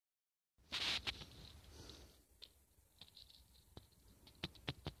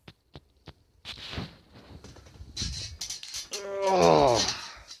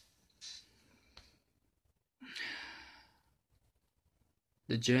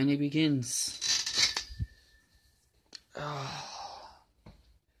journey begins.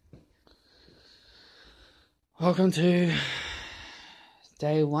 Welcome to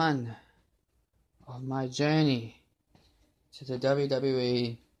day 1 of my journey to the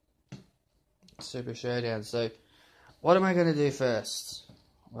WWE Super Showdown. So, what am I going to do first?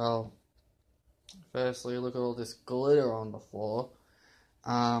 Well, firstly, look at all this glitter on the floor.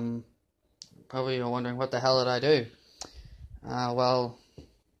 Probably you're wondering, what the hell did I do? Well,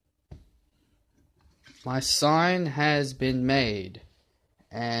 my sign has been made,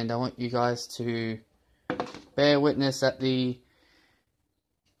 and I want you guys to bear witness at the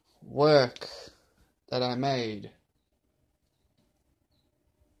work that I made.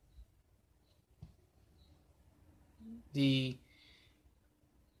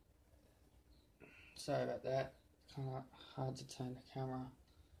 Sorry about that, kind of hard to turn the camera.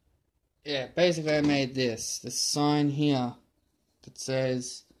 Yeah, basically I made this sign here that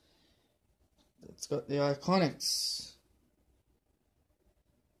says, it's got the Iconics.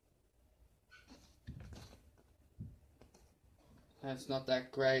 That's not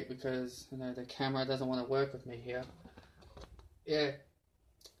that great because, you know, the camera doesn't want to work with me here. Yeah,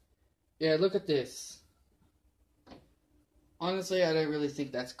 look at this. Honestly, I don't really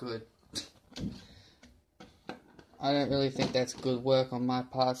think that's good. I don't really think that's good work on my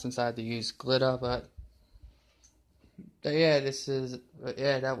part since I had to use glitter, but yeah, that's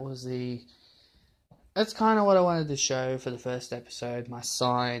kind of what I wanted to show for the first episode, my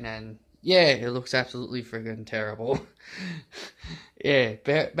sign, and yeah, it looks absolutely friggin' terrible. Yeah,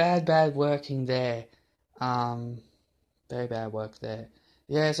 bad working there. Very bad work there.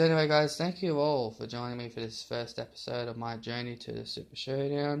 Yeah, so anyway, guys, thank you all for joining me for this first episode of my journey to the Super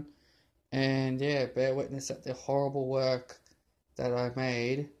Showdown. And yeah, bear witness at the horrible work that I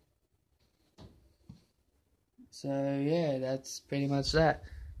made. So yeah, that's pretty much that.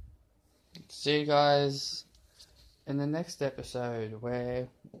 See you guys in the next episode, and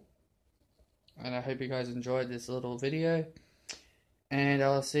I hope you guys enjoyed this little video. And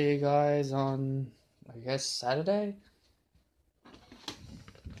I'll see you guys on, I guess, Saturday.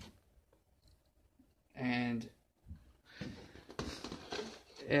 And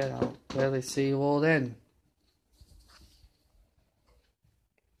yeah, I'll barely see you all then.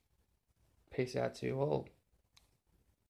 Peace out to you all.